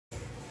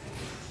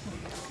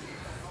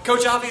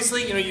Coach,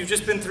 obviously, you've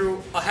just been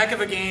through a heck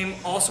of a game,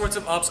 all sorts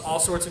of ups, all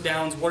sorts of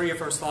downs. What are your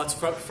first thoughts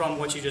from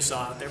what you just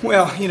saw out there?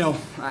 Well,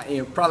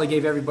 I probably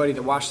gave everybody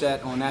that watched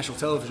that on national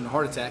television a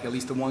heart attack, at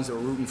least the ones that were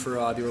rooting for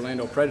the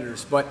Orlando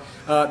Predators. But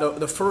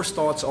the first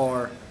thoughts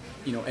are,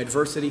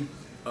 adversity,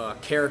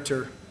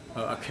 character,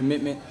 a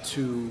commitment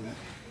to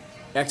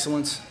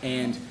excellence,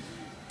 and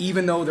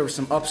even though there were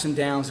some ups and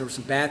downs, there were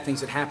some bad things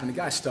that happened, the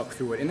guy stuck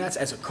through it. And that's,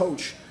 as a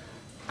coach,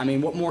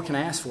 what more can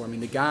I ask for?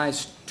 The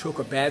guys took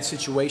a bad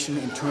situation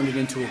and turned it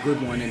into a good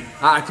one, and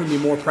I couldn't be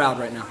more proud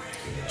right now.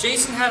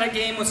 Jason had a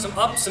game with some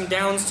ups, some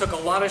downs, took a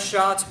lot of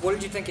shots. What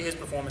did you think of his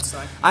performance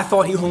tonight? I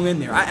thought he hung in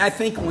there. I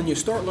think when you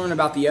start learning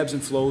about the ebbs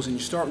and flows and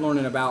you start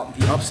learning about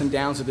the ups and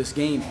downs of this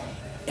game,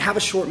 have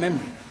a short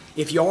memory.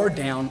 If you are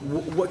down,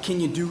 what can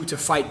you do to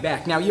fight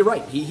back? Now, you're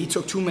right. He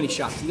took too many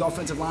shots. The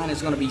offensive line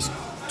is going to be,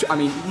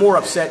 more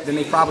upset than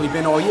they've probably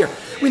been all year.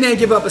 We didn't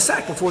give up a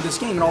sack before this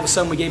game, and all of a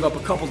sudden we gave up a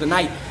couple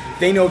tonight.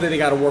 They know that they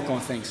got to work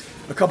on things.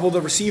 A couple of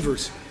the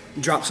receivers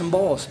dropped some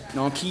balls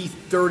on key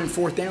third and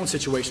fourth down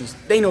situations.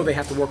 They know they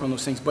have to work on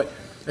those things. But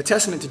a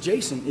testament to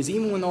Jason is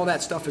even when all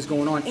that stuff is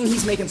going on, and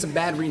he's making some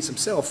bad reads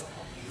himself,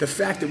 the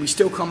fact that we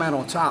still come out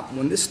on top,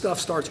 when this stuff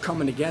starts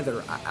coming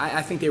together,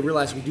 I think they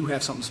realize we do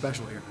have something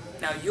special here.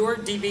 Now, you're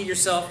DB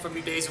yourself from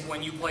your days of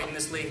when you played in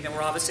this league. There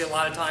were obviously a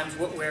lot of times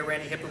where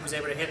Randy Hipper was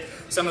able to hit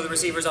some of the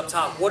receivers up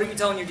top. What are you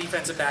telling your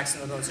defensive backs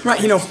in those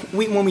situations?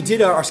 Right, when we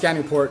did our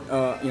scouting report,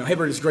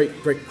 Hibbert is a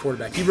great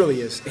quarterback. He really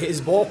is. His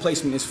ball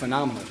placement is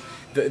phenomenal.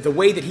 The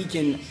way that he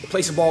can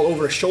place a ball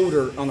over a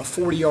shoulder on a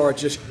 40-yard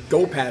just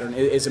go pattern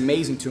is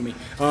amazing to me.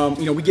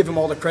 We give him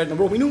all the credit in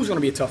the world. We knew it was going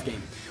to be a tough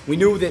game. We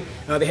knew that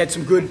they had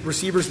some good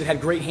receivers that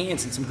had great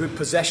hands and some good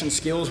possession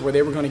skills where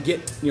they were going to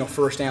get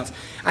first downs.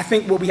 I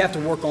think what we have to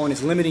work on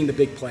is limiting the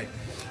big play.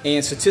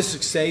 And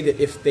statistics say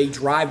that if they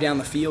drive down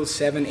the field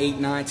 7, 8,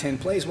 9, 10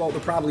 plays, well, they'll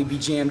probably be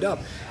jammed up.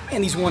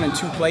 And these 1- and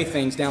 2-play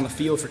things down the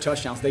field for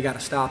touchdowns, they got to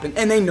stop. And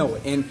they know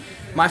it. And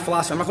my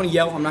philosophy, I'm not going to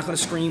yell, I'm not going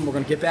to scream. We're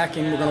going to get back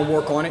in, we're going to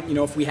work on it.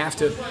 If we have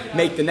to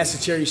make the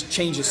necessary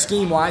changes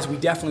scheme-wise, we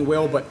definitely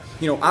will. But,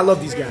 I love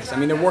these guys.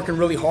 They're working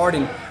really hard.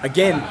 And,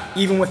 again,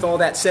 even with all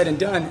that said and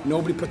done,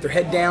 nobody put their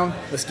head down.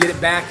 Let's get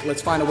it back.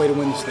 Let's find a way to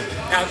win this thing.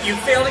 Now, you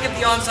failed to get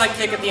the onside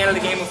kick at the end of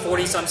the game with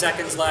 40-some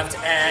seconds left,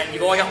 and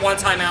you've only got one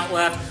timeout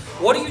left.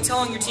 What are you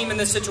telling your team in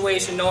this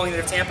situation, knowing that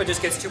if Tampa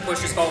just gets 2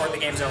 pushes forward, the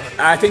game's over?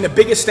 I think the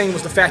biggest thing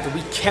was the fact that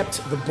we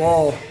kept the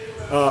ball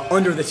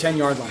under the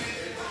 10-yard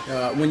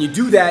line. When you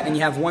do that and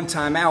you have one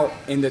timeout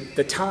and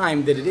the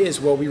time that it is,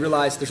 well, we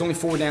realize there's only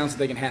 4 downs that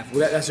they can have.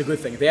 Well, that's a good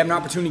thing. If they have an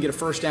opportunity to get a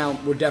first down,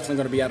 we're definitely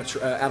going to be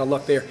out of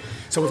luck there.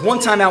 So with one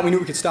timeout, we knew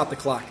we could stop the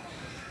clock.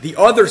 The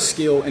other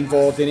skill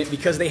involved in it,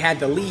 because they had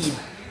the lead,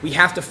 we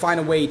have to find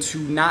a way to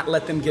not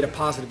let them get a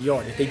positive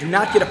yard. If they do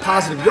not get a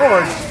positive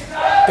yard,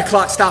 the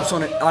clock stops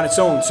on its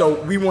own.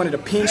 So we wanted a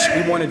pinch,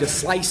 we wanted to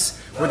slice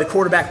where the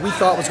quarterback we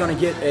thought was going to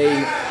get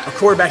a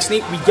quarterback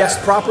sneak. We guessed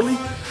properly.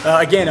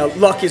 Again,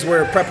 luck is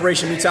where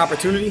preparation meets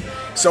opportunity.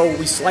 So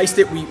we sliced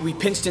it, we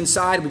pinched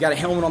inside, we got a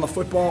helmet on the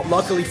football.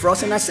 Luckily for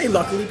us, and I say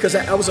luckily because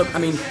that was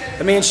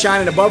the man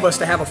shining above us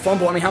to have a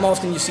fumble. How else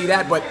can you see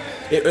that? But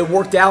it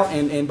worked out,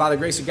 and by the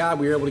grace of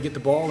God, we were able to get the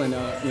ball and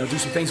do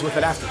some things with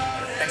it after.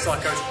 Thanks a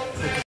lot, Coach.